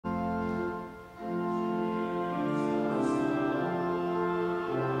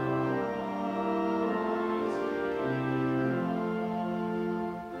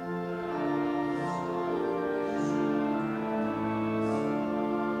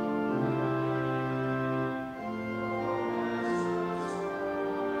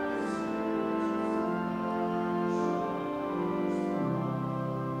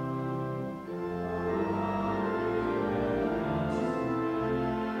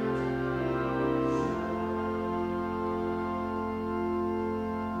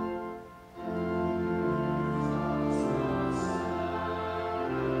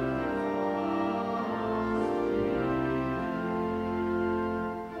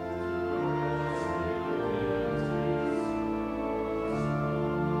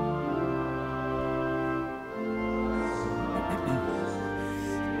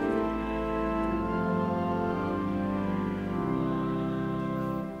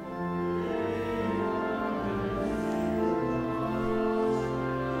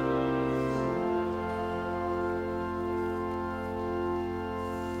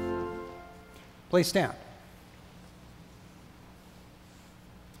Please stand.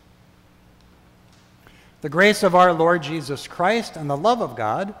 The grace of our Lord Jesus Christ and the love of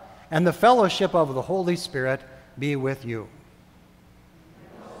God and the fellowship of the Holy Spirit be with you.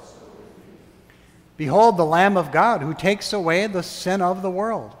 Behold the Lamb of God who takes away the sin of the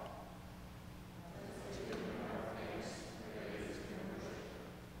world.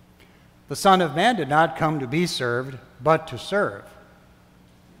 The Son of Man did not come to be served, but to serve.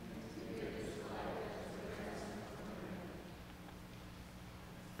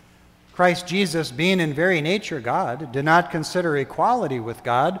 Christ Jesus, being in very nature God, did not consider equality with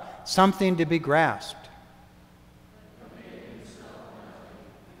God something to be grasped.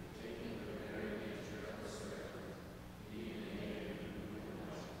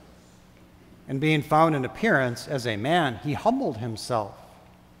 And being found in appearance as a man, he humbled himself.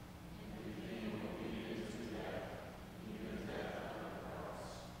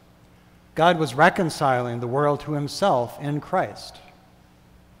 God was reconciling the world to himself in Christ.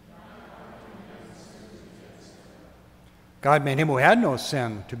 God made him who had no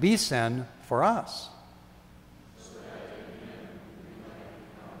sin to be sin for us.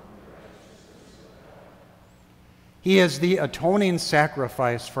 He is the atoning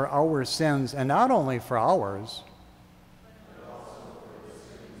sacrifice for our sins, and not only for ours.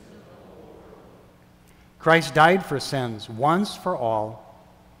 Christ died for sins once for all.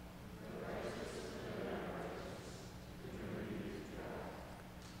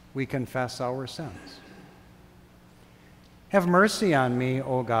 We confess our sins. Have mercy on me,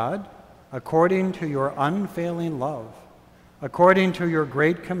 O God, according to your unfailing love, according to your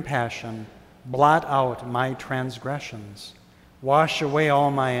great compassion. Blot out my transgressions, wash away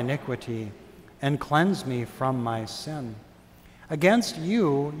all my iniquity, and cleanse me from my sin. Against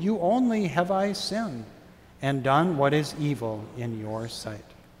you, you only have I sinned, and done what is evil in your sight.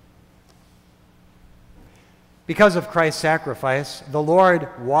 Because of Christ's sacrifice, the Lord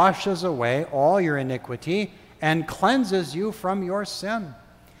washes away all your iniquity and cleanses you from your sin.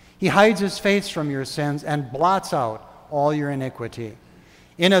 He hides his face from your sins and blots out all your iniquity.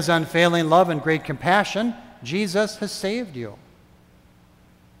 In his unfailing love and great compassion, Jesus has saved you.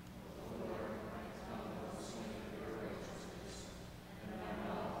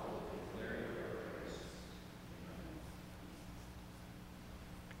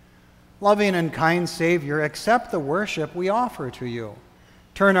 Loving and kind Savior, accept the worship we offer to you.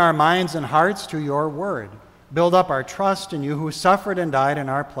 Turn our minds and hearts to your word. Build up our trust in you who suffered and died in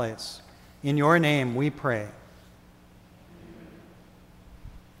our place. In your name we pray.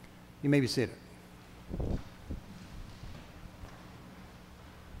 You may be seated.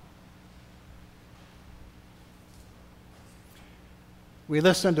 We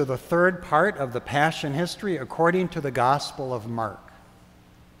listen to the third part of the Passion history according to the Gospel of Mark.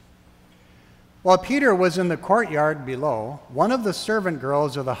 While Peter was in the courtyard below, one of the servant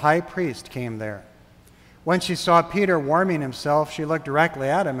girls of the high priest came there. When she saw Peter warming himself, she looked directly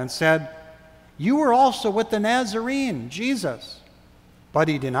at him and said, "You were also with the Nazarene, Jesus." But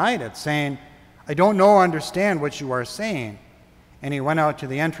he denied it, saying, "I don't know or understand what you are saying." And he went out to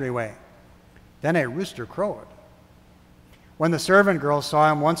the entryway. Then a rooster crowed. When the servant girl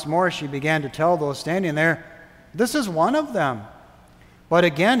saw him once more, she began to tell those standing there, "This is one of them." But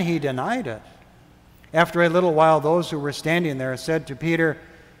again he denied it. After a little while, those who were standing there said to Peter,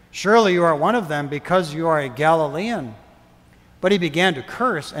 "Surely you are one of them, because you are a Galilean." But he began to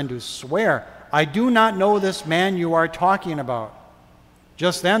curse and to swear, "I do not know this man you are talking about."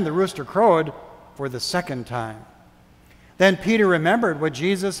 Just then the rooster crowed for the second time. Then Peter remembered what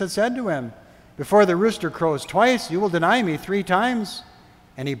Jesus had said to him, "Before the rooster crows twice, you will deny me 3 times."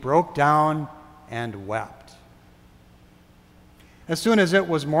 And he broke down and wept. As soon as it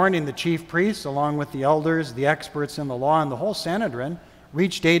was morning, the chief priests, along with the elders, the experts in the law, and the whole Sanhedrin,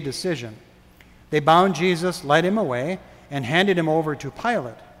 reached a decision. They bound Jesus, led him away, and handed him over to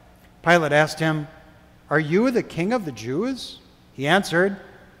Pilate. Pilate asked him, "Are you the king of the Jews?" He answered,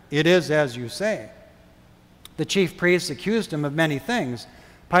 "It is as you say." The chief priests accused him of many things.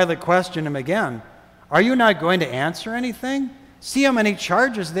 Pilate questioned him again, "Are you not going to answer anything? See how many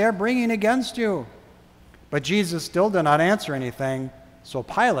charges they are bringing against you." But Jesus still did not answer anything, so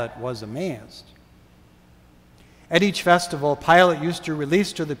Pilate was amazed. At each festival, Pilate used to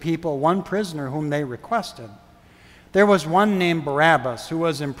release to the people one prisoner whom they requested. There was one named Barabbas who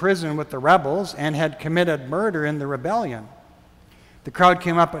was in prison with the rebels and had committed murder in the rebellion. The crowd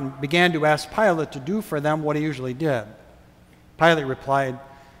came up and began to ask Pilate to do for them what he usually did. Pilate replied,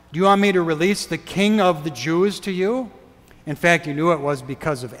 "Do you want me to release the king of the Jews to you?" In fact, he knew it was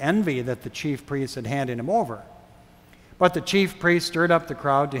because of envy that the chief priests had handed him over. But the chief priests stirred up the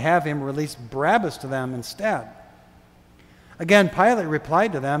crowd to have him release Barabbas to them instead. Again, Pilate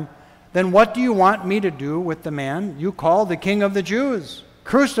replied to them, "Then what do you want me to do with the man you call the King of the Jews?"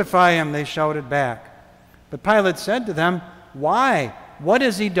 "Crucify him," they shouted back. But Pilate said to them, "Why? What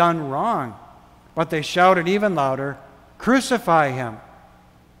has he done wrong?" But they shouted even louder, "Crucify him."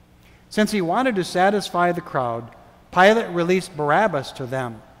 Since he wanted to satisfy the crowd, Pilate released Barabbas to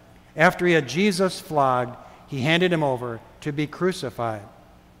them. After he had Jesus flogged, he handed him over to be crucified.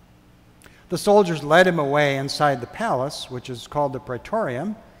 The soldiers led him away inside the palace, which is called the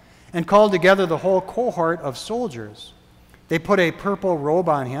Praetorium, and called together the whole cohort of soldiers. They put a purple robe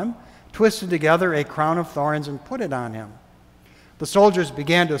on him, twisted together a crown of thorns, and put it on him. The soldiers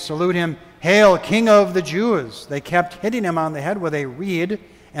began to salute him, "Hail, King of the Jews!" They kept hitting him on the head with a reed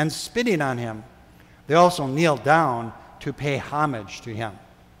and spitting on him. They also kneeled down to pay homage to him.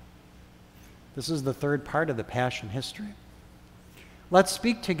 This is the third part of the Passion history. Let's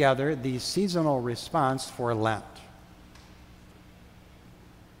speak together the seasonal response for Lent.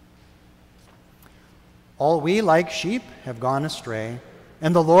 All we, like sheep, have gone astray,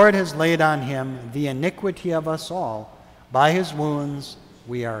 and the Lord has laid on him the iniquity of us all. By his wounds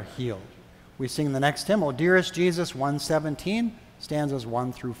we are healed. We sing the next hymn, O Dearest Jesus, 117, stanzas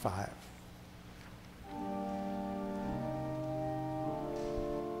 1 through 5.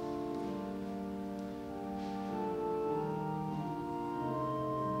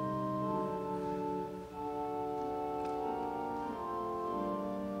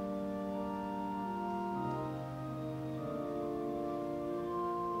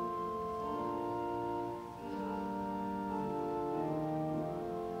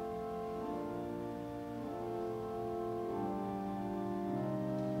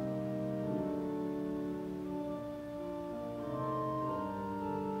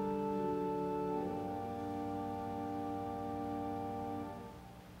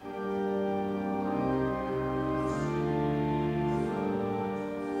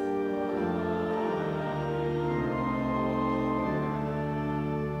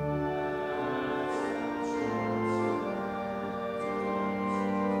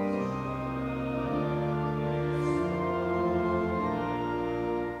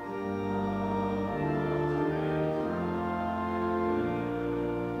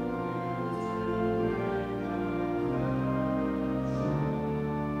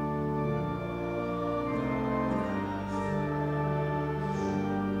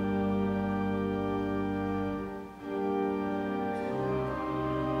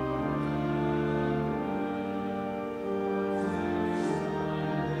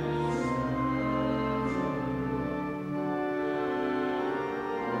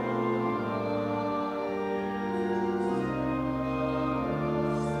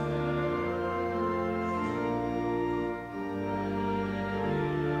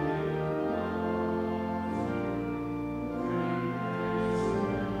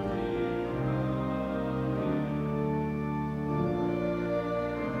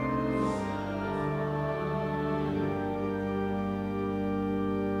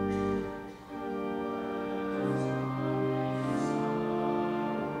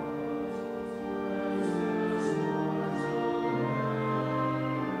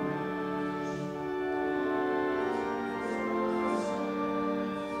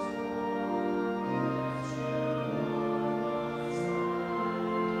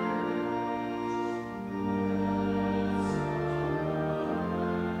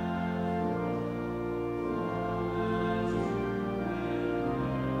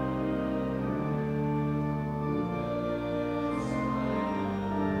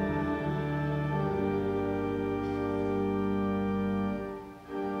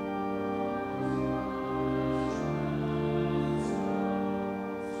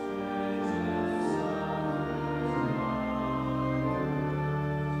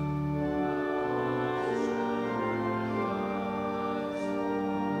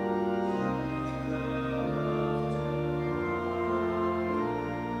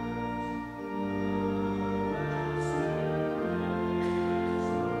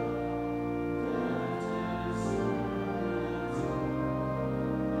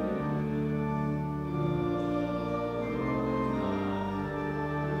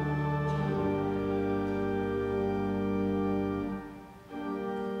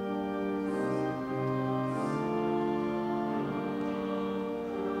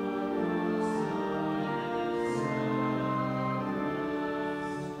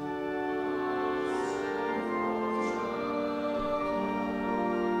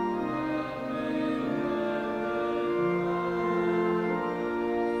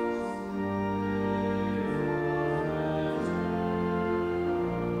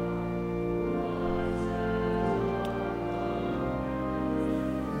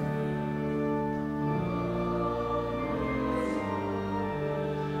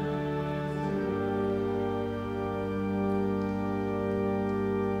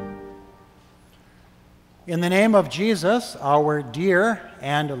 In the name of Jesus, our dear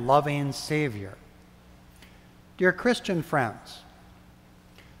and loving Savior. Dear Christian friends,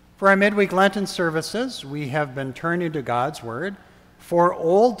 for our midweek Lenten services, we have been turning to God's Word for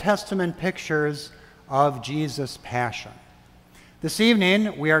Old Testament pictures of Jesus' passion. This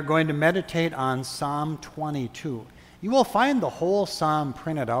evening, we are going to meditate on Psalm 22. You will find the whole psalm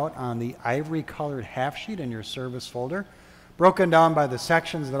printed out on the ivory-colored half-sheet in your service folder, broken down by the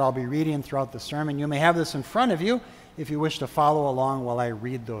sections that I'll be reading throughout the sermon. You may have this in front of you if you wish to follow along while I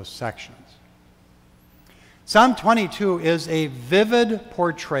read those sections. Psalm 22 is a vivid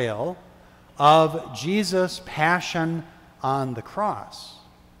portrayal of Jesus' passion on the cross.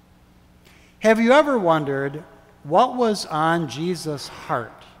 Have you ever wondered what was on Jesus'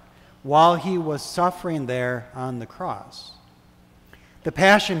 heart while he was suffering there on the cross? The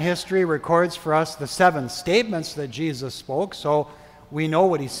Passion history records for us the 7 statements that Jesus spoke, so we know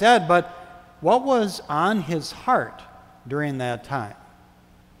what he said, but what was on his heart during that time?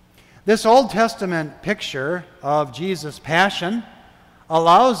 This Old Testament picture of Jesus' passion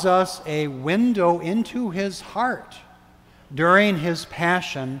allows us a window into his heart during his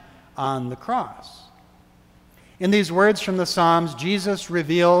passion on the cross. In these words from the Psalms, Jesus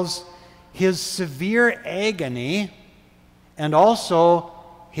reveals his severe agony and also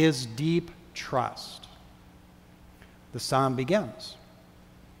his deep trust. The psalm begins,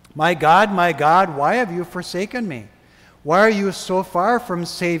 my God, why have you forsaken me? Why are you so far from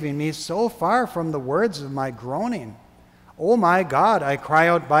saving me, so far from the words of my groaning? Oh my God, I cry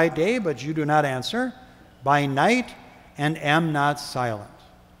out by day, but you do not answer, by night, and am not silent.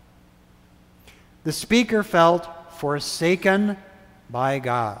 The speaker felt forsaken by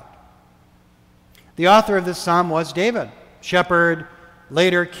God. The author of this psalm was David, shepherd,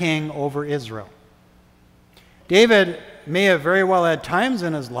 later king over Israel. David may have very well had times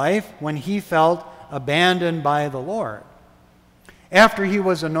in his life when he felt abandoned by the Lord. After he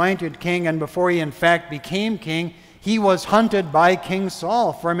was anointed king and before he in fact became king, he was hunted by King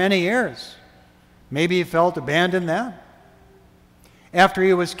Saul for many years. Maybe he felt abandoned then. After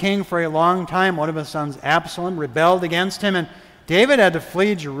he was king for a long time, one of his sons, Absalom, rebelled against him, and David had to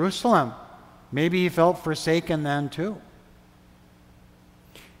flee Jerusalem. Maybe he felt forsaken then too.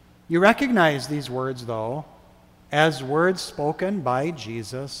 You recognize these words, though, as words spoken by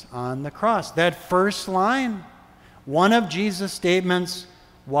Jesus on the cross. That first line, one of Jesus' statements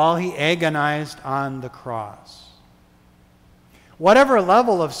while he agonized on the cross. Whatever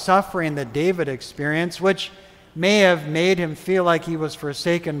level of suffering that David experienced, which may have made him feel like he was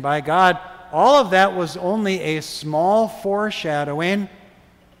forsaken by God, all of that was only a small foreshadowing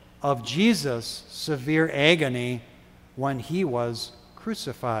of Jesus' severe agony when he was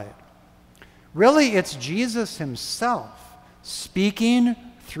crucified. Really, it's Jesus himself speaking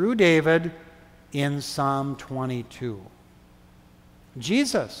through David in Psalm 22.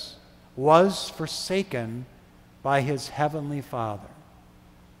 Jesus was forsaken by his heavenly Father.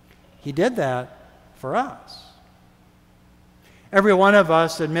 He did that for us. Every one of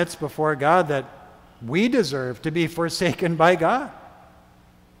us admits before God that we deserve to be forsaken by God.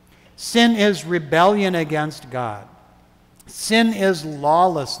 Sin is rebellion against God. Sin is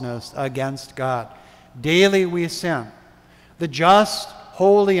lawlessness against God. Daily we sin. The just,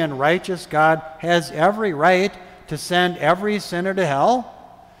 holy, and righteous God has every right to send every sinner to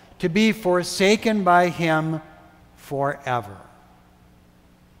hell, to be forsaken by him forever.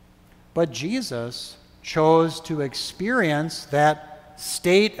 But Jesus chose to experience that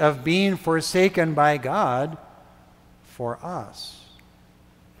state of being forsaken by God for us.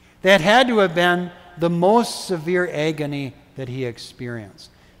 That had to have been the most severe agony that he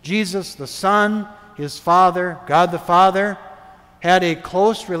experienced. Jesus the Son, his Father, God the Father, had a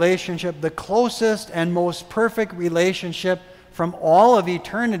close relationship, the closest and most perfect relationship from all of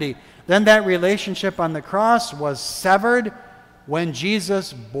eternity. Then that relationship on the cross was severed when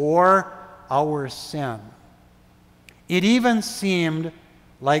Jesus bore our sin. It even seemed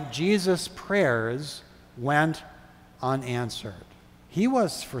like Jesus' prayers went unanswered. He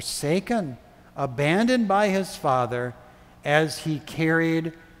was forsaken, abandoned by his Father as he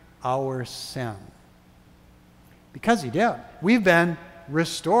carried our sin. Because he did. We've been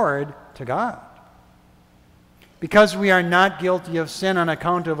restored to God. Because we are not guilty of sin on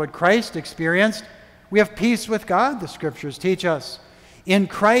account of what Christ experienced, we have peace with God, the Scriptures teach us. In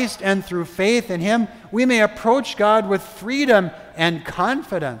Christ and through faith in him, we may approach God with freedom and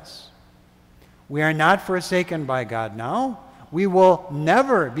confidence. We are not forsaken by God now. We will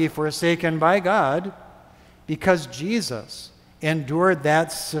never be forsaken by God because Jesus endured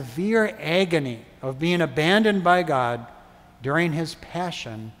that severe agony of being abandoned by God during his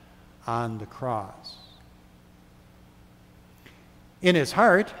passion on the cross. In his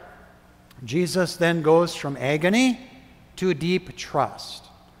heart, Jesus then goes from agony to deep trust,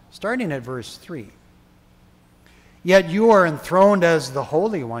 starting at verse 3. Yet you are enthroned as the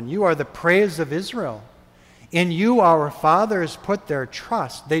Holy One. You are the praise of Israel. In you our fathers put their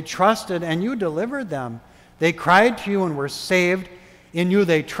trust. They trusted and you delivered them. They cried to you and were saved. In you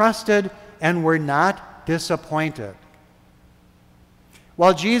they trusted and were not disappointed.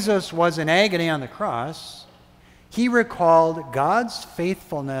 While Jesus was in agony on the cross, he recalled God's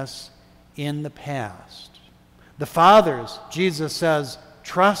faithfulness in the past. The fathers, Jesus says,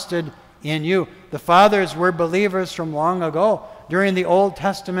 trusted in you. The fathers were believers from long ago, during the Old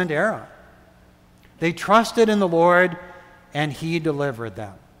Testament era. They trusted in the Lord, and he delivered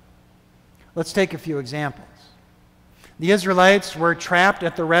them. Let's take a few examples. The Israelites were trapped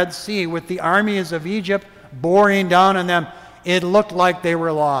at the Red Sea with the armies of Egypt boring down on them. It looked like they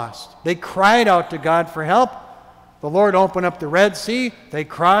were lost. They cried out to God for help. The Lord opened up the Red Sea. They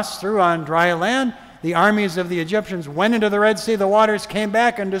crossed through on dry land. The armies of the Egyptians went into the Red Sea. The waters came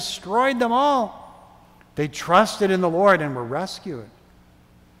back and destroyed them all. They trusted in the Lord and were rescued.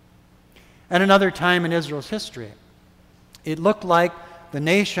 At another time in Israel's history, it looked like the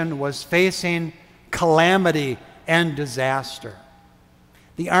nation was facing calamity and disaster.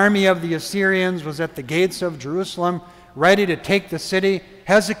 The army of the Assyrians was at the gates of Jerusalem, ready to take the city.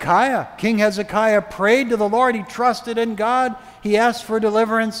 King Hezekiah prayed to the Lord. He trusted in God. He asked for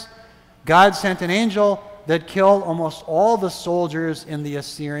deliverance. God sent an angel that killed almost all the soldiers in the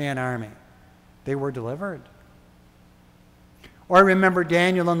Assyrian army. They were delivered. Or remember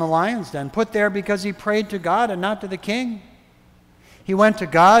Daniel in the lion's den, put there because he prayed to God and not to the king. He went to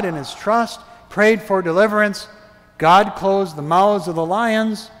God in his trust, prayed for deliverance. God closed the mouths of the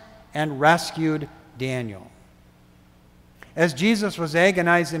lions and rescued Daniel. As Jesus was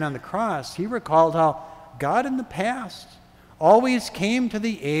agonizing on the cross, he recalled how God in the past always came to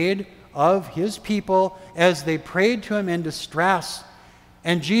the aid of his people as they prayed to him in distress.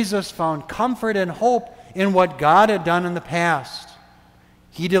 And Jesus found comfort and hope in what God had done in the past.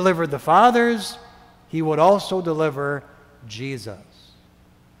 He delivered the fathers. He would also deliver Jesus.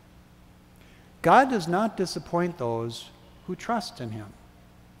 God does not disappoint those who trust in him.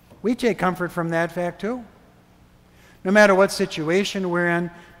 We take comfort from that fact too. No matter what situation we're in,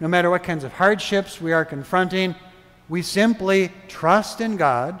 no matter what kinds of hardships we are confronting, we simply trust in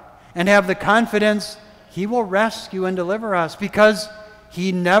God and have the confidence he will rescue and deliver us because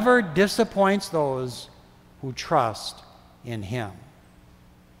he never disappoints those who trust in him.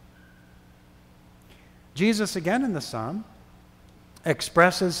 Jesus, again in the psalm,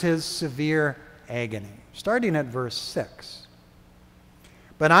 expresses his severe agony, starting at verse 6.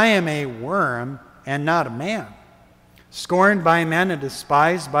 But I am a worm and not a man, scorned by men and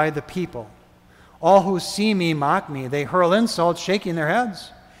despised by the people. All who see me mock me. They hurl insults, shaking their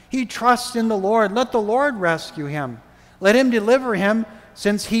heads. He trusts in the Lord. Let the Lord rescue him. Let him deliver him,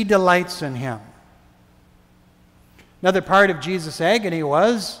 since he delights in him. Another part of Jesus' agony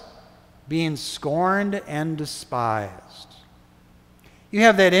was being scorned and despised. You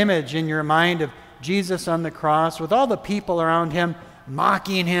have that image in your mind of Jesus on the cross with all the people around him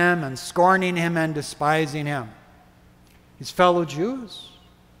mocking him and scorning him and despising him. His fellow Jews,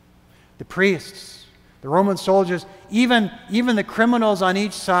 the priests, the Roman soldiers, even the criminals on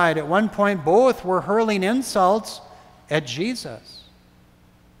each side. At one point, both were hurling insults at Jesus.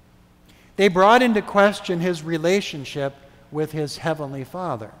 They brought into question his relationship with his heavenly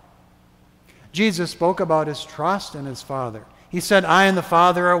Father. Jesus spoke about his trust in his Father. He said, I and the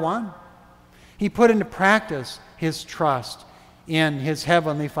Father are one. He put into practice his trust in his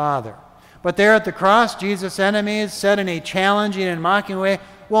heavenly Father. But there at the cross, Jesus' enemies said in a challenging and mocking way,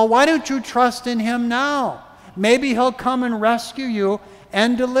 well, why don't you trust in him now? Maybe he'll come and rescue you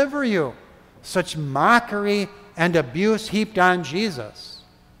and deliver you. Such mockery and abuse heaped on Jesus.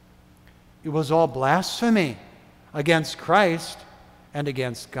 It was all blasphemy against Christ and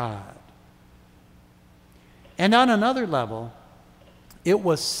against God. And on another level, it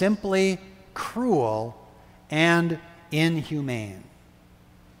was simply cruel and inhumane.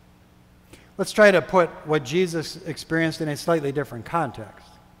 Let's try to put what Jesus experienced in a slightly different context.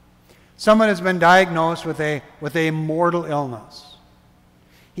 Someone has been diagnosed with a mortal illness.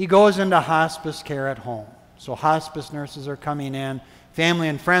 He goes into hospice care at home. So hospice nurses are coming in, family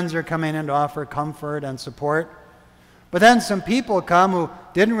and friends are coming in to offer comfort and support. But then some people come who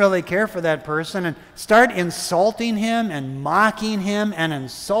didn't really care for that person and start insulting him and mocking him and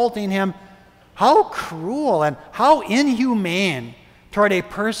insulting him. How cruel and how inhumane toward a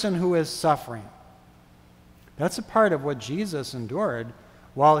person who is suffering. That's a part of what Jesus endured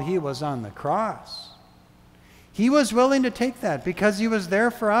while he was on the cross. He was willing to take that because he was there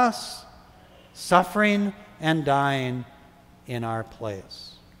for us, suffering and dying in our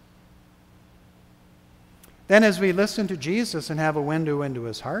place. Then as we listen to Jesus and have a window into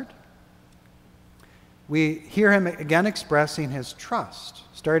his heart, we hear him again expressing his trust,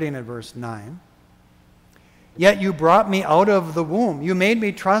 starting at verse 9. Yet you brought me out of the womb. You made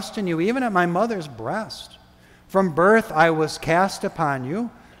me trust in you, even at my mother's breast. From birth I was cast upon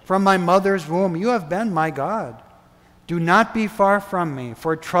you. From my mother's womb you have been my God. Do not be far from me,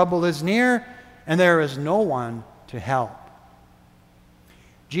 for trouble is near, and there is no one to help.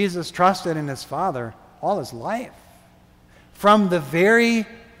 Jesus trusted in his Father all his life. From the very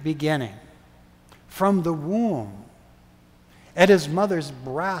beginning, from the womb, at his mother's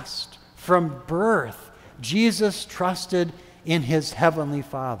breast, from birth, Jesus trusted in his heavenly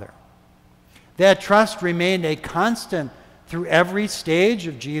Father. That trust remained a constant through every stage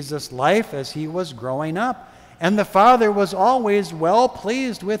of Jesus' life as he was growing up. And the Father was always well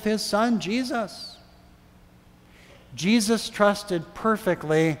pleased with his Son, Jesus. Jesus trusted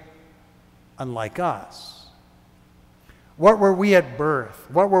perfectly, unlike us. What were we at birth?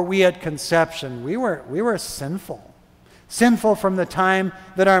 What were we at conception? We were sinful. Sinful from the time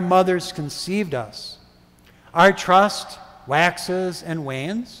that our mothers conceived us. Our trust waxes and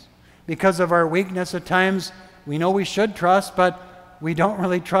wanes because of our weakness. At times, we know we should trust, but we don't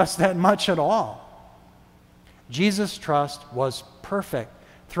really trust that much at all. Jesus' trust was perfect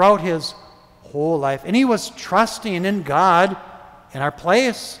throughout his whole life. And he was trusting in God in our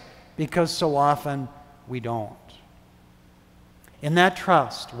place because so often we don't. In that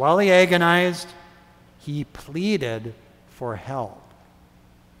trust, while he agonized, he pleaded for help.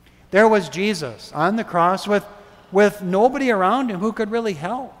 There was Jesus on the cross with nobody around him who could really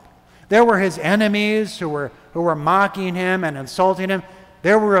help. There were his enemies who were mocking him and insulting him.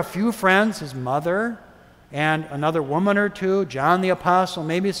 There were a few friends, his mother and another woman or two, John the Apostle,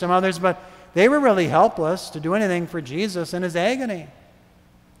 maybe some others, but they were really helpless to do anything for Jesus in his agony.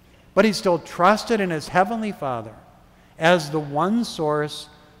 But he still trusted in his heavenly Father as the one source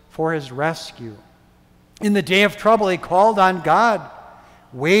for his rescue. In the day of trouble, he called on God,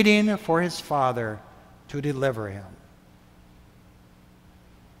 waiting for his Father to deliver him.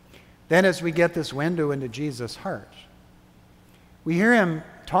 Then as we get this window into Jesus' heart, we hear him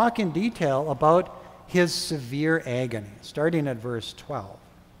talk in detail about his severe agony, starting at verse 12.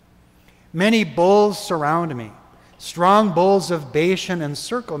 Many bulls surround me. Strong bulls of Bashan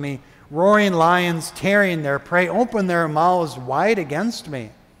encircle me. Roaring lions tearing their prey open their mouths wide against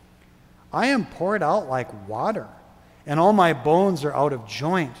me. I am poured out like water, and all my bones are out of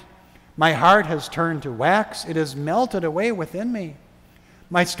joint. My heart has turned to wax. It has melted away within me.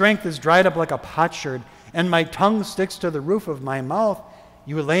 My strength is dried up like a potsherd, and my tongue sticks to the roof of my mouth.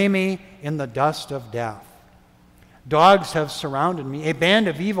 You lay me in the dust of death. Dogs have surrounded me. A band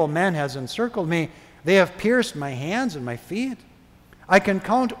of evil men has encircled me. They have pierced my hands and my feet. I can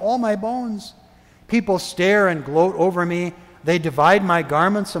count all my bones. People stare and gloat over me. They divide my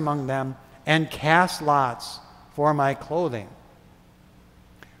garments among them and cast lots for my clothing.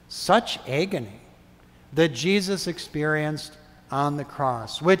 Such agony that Jesus experienced on the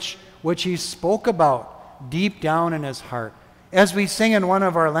cross, which he spoke about deep down in his heart. As we sing in one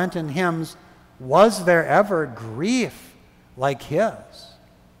of our Lenten hymns, was there ever grief like his?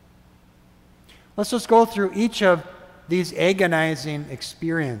 Let's just go through each of these agonizing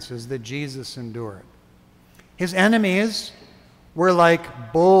experiences that Jesus endured. His enemies were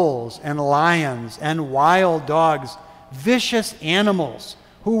like bulls and lions and wild dogs, vicious animals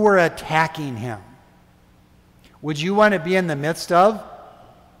who were attacking him. Would you want to be in the midst of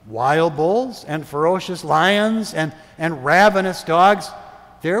wild bulls and ferocious lions and ravenous dogs?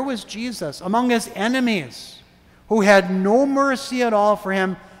 There was Jesus among his enemies who had no mercy at all for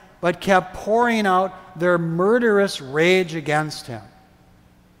him, but kept pouring out their murderous rage against him.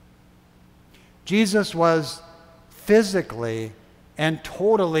 Jesus was physically and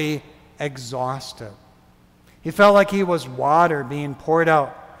totally exhausted. He felt like he was water being poured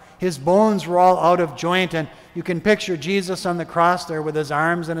out. His bones were all out of joint, and you can picture Jesus on the cross there with his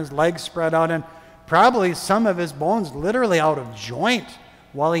arms and his legs spread out, and probably some of his bones literally out of joint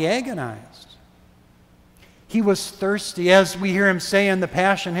while he agonized. He was thirsty, as we hear him say in the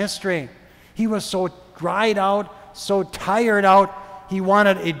Passion history. He was so dried out, so tired out, he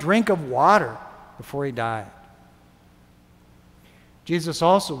wanted a drink of water before he died. Jesus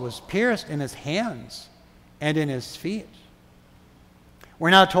also was pierced in his hands and in his feet. We're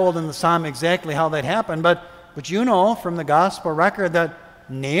not told in the psalm exactly how that happened, but you know from the gospel record that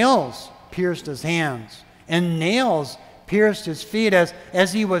nails pierced his hands and nails pierced his feet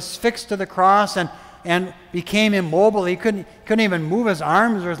as he was fixed to the cross, and and became immobile. He couldn't even move his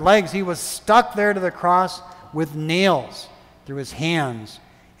arms or his legs. He was stuck there to the cross with nails through his hands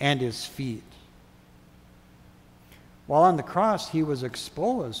and his feet. While on the cross, he was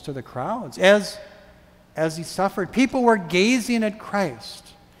exposed to the crowds as he suffered. People were gazing at Christ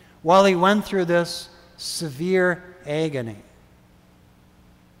while he went through this severe agony.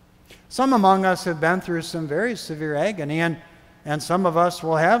 Some among us have been through some very severe agony, and some of us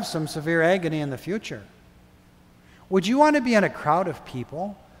will have some severe agony in the future. Would you want to be in a crowd of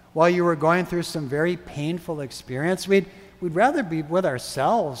people while you were going through some very painful experience? We'd rather be with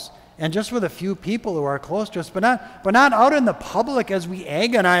ourselves and just with a few people who are close to us, but not out in the public as we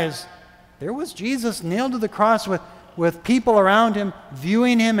agonize. There was Jesus nailed to the cross with people around him,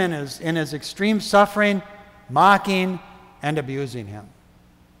 viewing him in his extreme suffering, mocking and abusing him.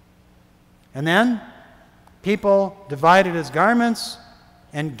 And then people divided his garments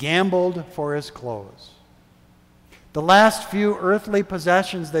and gambled for his clothes. The last few earthly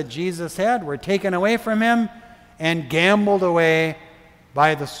possessions that Jesus had were taken away from him and gambled away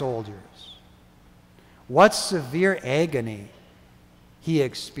by the soldiers. What severe agony he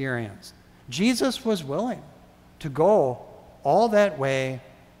experienced. Jesus was willing to go all that way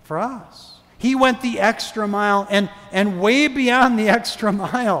for us. He went the extra mile and way beyond the extra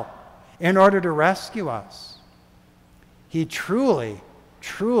mile in order to rescue us. He truly,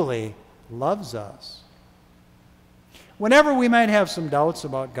 truly loves us. Whenever we might have some doubts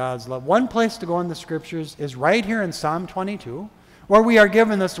about God's love, one place to go in the Scriptures is right here in Psalm 22, where we are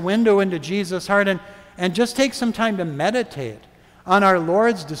given this window into Jesus' heart, and just take some time to meditate on our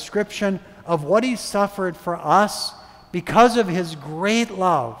Lord's description of what he suffered for us because of his great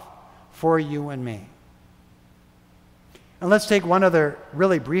love for you and me. And let's take one other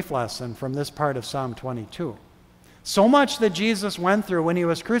really brief lesson from this part of Psalm 22. So much that Jesus went through when he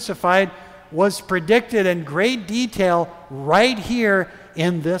was crucified was predicted in great detail right here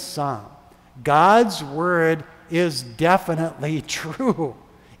in this psalm. God's word is definitely true.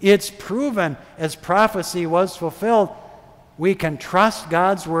 It's proven as prophecy was fulfilled. We can trust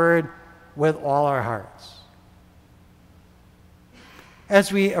God's word with all our hearts.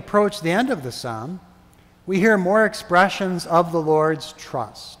 As we approach the end of the psalm, we hear more expressions of the Lord's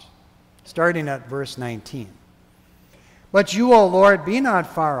trust, starting at verse 19. But you, O Lord, be not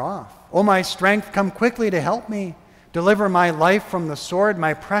far off. O my strength, come quickly to help me. Deliver my life from the sword,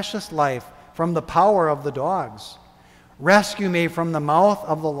 my precious life from the power of the dogs. Rescue me from the mouth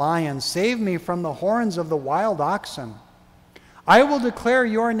of the lion. Save me from the horns of the wild oxen. I will declare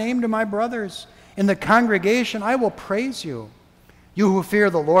your name to my brothers. In the congregation I will praise you. You who fear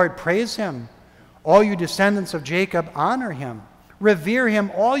the Lord, praise him. All you descendants of Jacob, honor him. Revere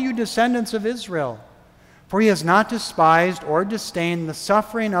him, all you descendants of Israel. For he has not despised or disdained the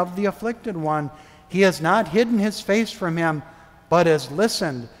suffering of the afflicted one. He has not hidden his face from him, but has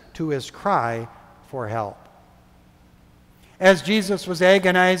listened to his cry for help. As Jesus was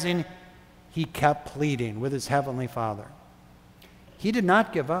agonizing, he kept pleading with his heavenly Father. He did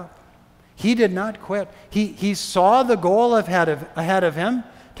not give up. He did not quit. He saw the goal ahead of him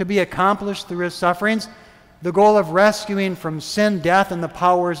to be accomplished through his sufferings, the goal of rescuing from sin, death, and the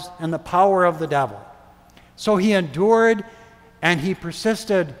power of the devil. So he endured and he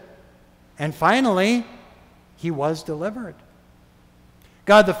persisted, and finally, he was delivered.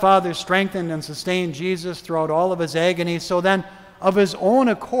 God the Father strengthened and sustained Jesus throughout all of his agony, so then, of his own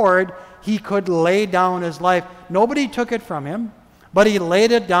accord, he could lay down his life. Nobody took it from him, but he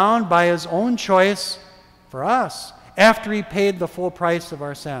laid it down by his own choice for us after he paid the full price of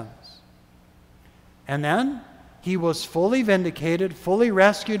our sins. And then he was fully vindicated, fully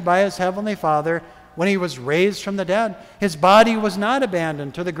rescued by his heavenly Father when he was raised from the dead. His body was not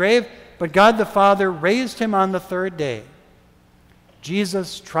abandoned to the grave, but God the Father raised him on the third day.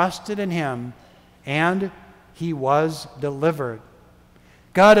 Jesus trusted in him, and he was delivered.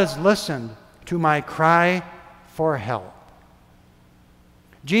 God has listened to my cry for help.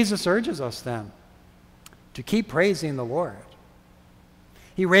 Jesus urges us then to keep praising the Lord.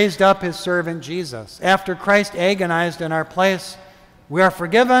 He raised up his servant Jesus. After Christ agonized in our place, we are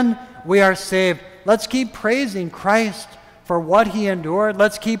forgiven, we are saved. Let's keep praising Christ for what he endured.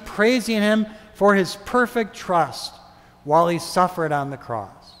 Let's keep praising him for his perfect trust while he suffered on the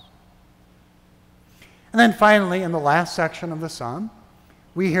cross. And then finally, in the last section of the psalm,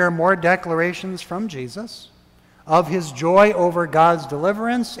 we hear more declarations from Jesus of his joy over God's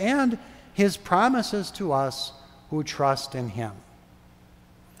deliverance and his promises to us who trust in him.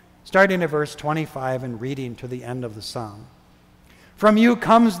 Starting at verse 25 and reading to the end of the psalm. From you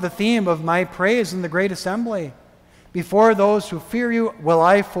comes the theme of my praise in the great assembly. Before those who fear you will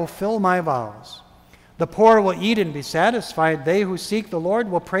I fulfill my vows. The poor will eat and be satisfied. They who seek the Lord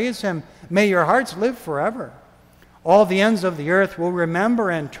will praise him. May your hearts live forever. All the ends of the earth will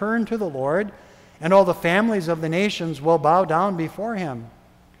remember and turn to the Lord, and all the families of the nations will bow down before him.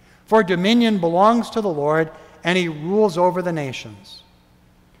 For dominion belongs to the Lord, and he rules over the nations.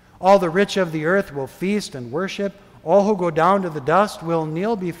 All the rich of the earth will feast and worship. All who go down to the dust will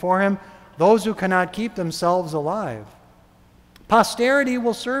kneel before him, those who cannot keep themselves alive. Posterity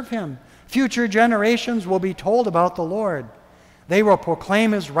will serve him. Future generations will be told about the Lord. They will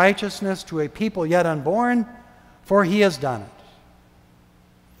proclaim his righteousness to a people yet unborn, for he has done it.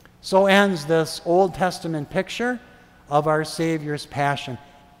 So ends this Old Testament picture of our Savior's passion.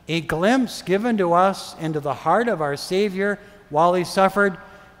 A glimpse given to us into the heart of our Savior while he suffered,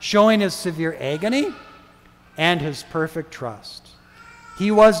 showing his severe agony and his perfect trust.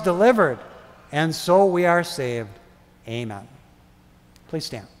 He was delivered, and so we are saved. Amen. Please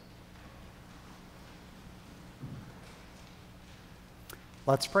stand.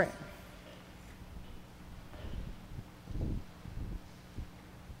 Let's pray.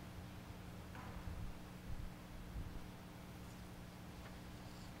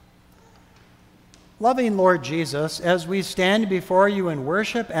 Loving Lord Jesus, as we stand before you in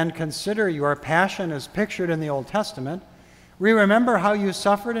worship and consider your passion as pictured in the Old Testament, we remember how you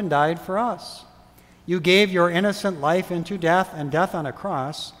suffered and died for us. You gave your innocent life into death, and death on a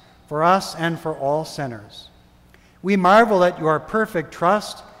cross, for us and for all sinners. We marvel at your perfect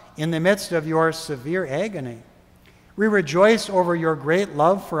trust in the midst of your severe agony. We rejoice over your great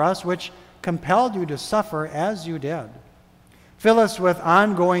love for us, which compelled you to suffer as you did. Fill us with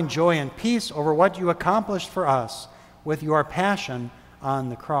ongoing joy and peace over what you accomplished for us with your passion on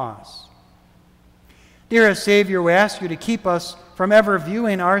the cross. Dearest Savior, we ask you to keep us from ever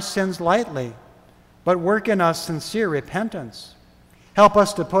viewing our sins lightly, but work in us sincere repentance. Help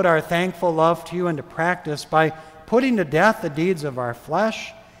us to put our thankful love to you into practice by putting to death the deeds of our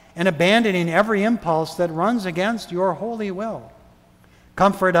flesh and abandoning every impulse that runs against your holy will.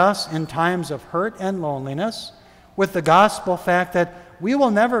 Comfort us in times of hurt and loneliness with the gospel fact that we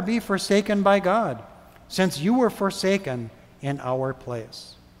will never be forsaken by God, since you were forsaken in our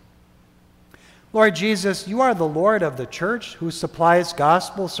place. Lord Jesus, you are the Lord of the church who supplies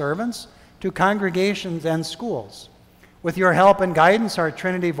gospel servants to congregations and schools. With your help and guidance, our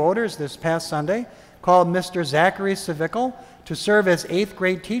Trinity voters this past Sunday called Mr. Zachary Savickle to serve as 8th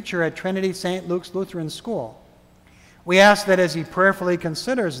grade teacher at Trinity St. Luke's Lutheran School. We ask that as he prayerfully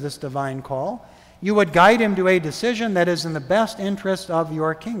considers this divine call, you would guide him to a decision that is in the best interest of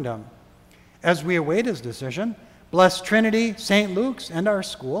your kingdom. As we await his decision, bless Trinity, St. Luke's, and our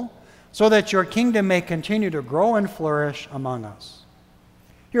school, so that your kingdom may continue to grow and flourish among us.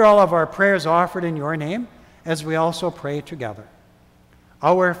 Hear all of our prayers offered in your name, as we also pray together.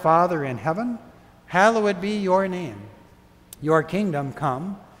 Our Father in heaven, hallowed be your name. Your kingdom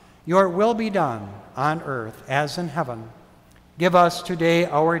come, your will be done on earth as in heaven. Give us today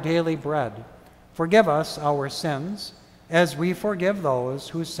our daily bread. Forgive us our sins, as we forgive those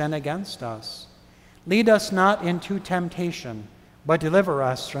who sin against us. Lead us not into temptation, but deliver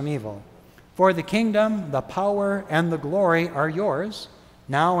us from evil. For the kingdom, the power, and the glory are yours,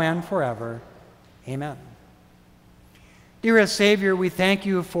 now and forever. Amen. Dearest Savior, we thank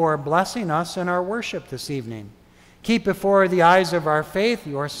you for blessing us in our worship this evening. Keep before the eyes of our faith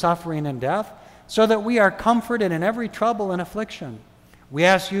your suffering and death, so that we are comforted in every trouble and affliction. We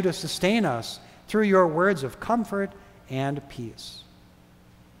ask you to sustain us through your words of comfort and peace.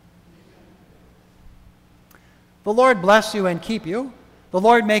 The Lord bless you and keep you. The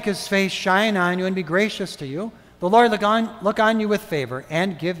Lord make his face shine on you and be gracious to you. The Lord look on you with favor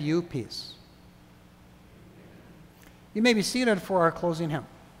and give you peace. You may be seated for our closing hymn.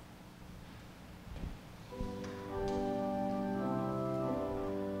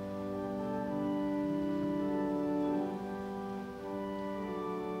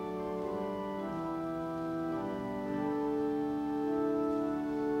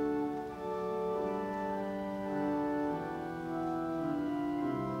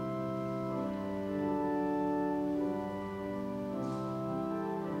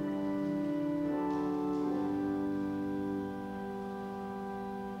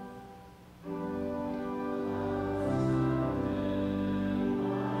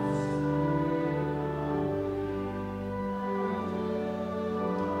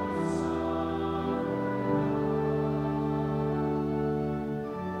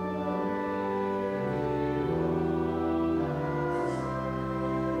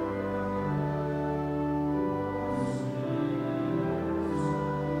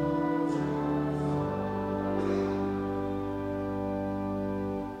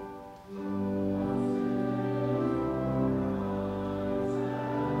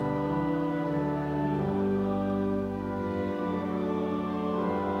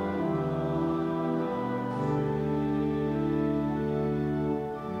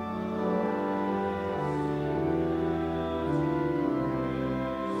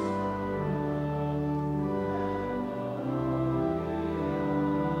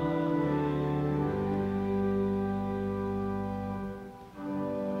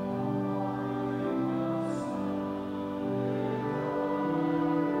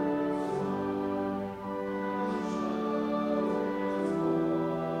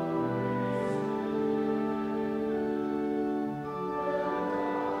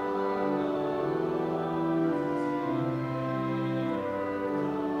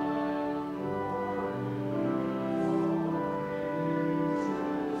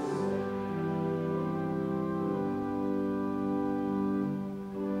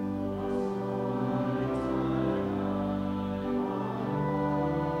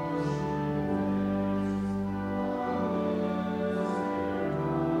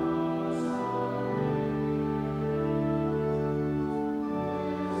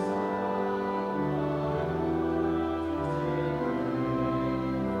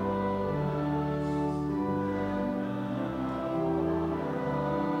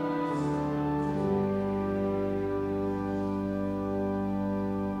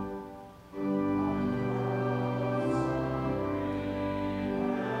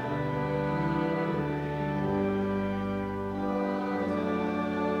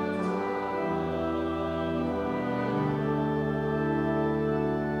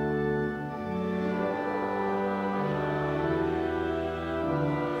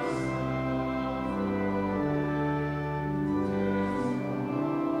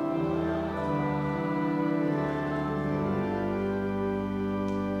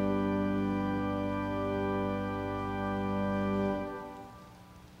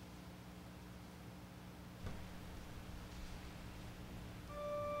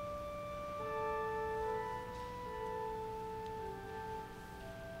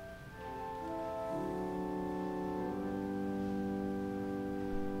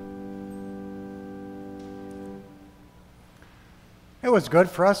 It was good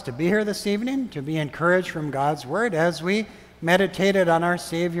for us to be here this evening, to be encouraged from God's Word as we meditated on our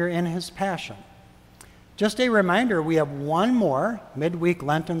Savior in His Passion. Just a reminder, we have one more midweek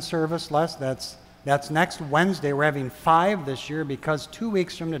Lenten service less. That's next Wednesday. We're having 5 this year because 2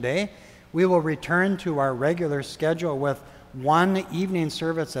 weeks from today, we will return to our regular schedule with one evening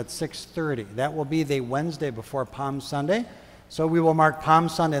service at 6:30. That will be the Wednesday before Palm Sunday. So we will mark Palm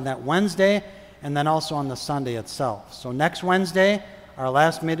Sunday on that Wednesday, and then also on the Sunday itself. So next Wednesday, our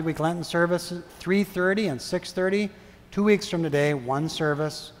last midweek Lenten service, 3:30 and 6:30. 2 weeks from today, one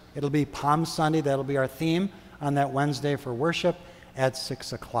service. It'll be Palm Sunday. That'll be our theme on that Wednesday for worship at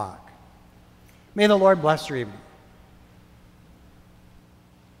 6 o'clock. May the Lord bless your evening.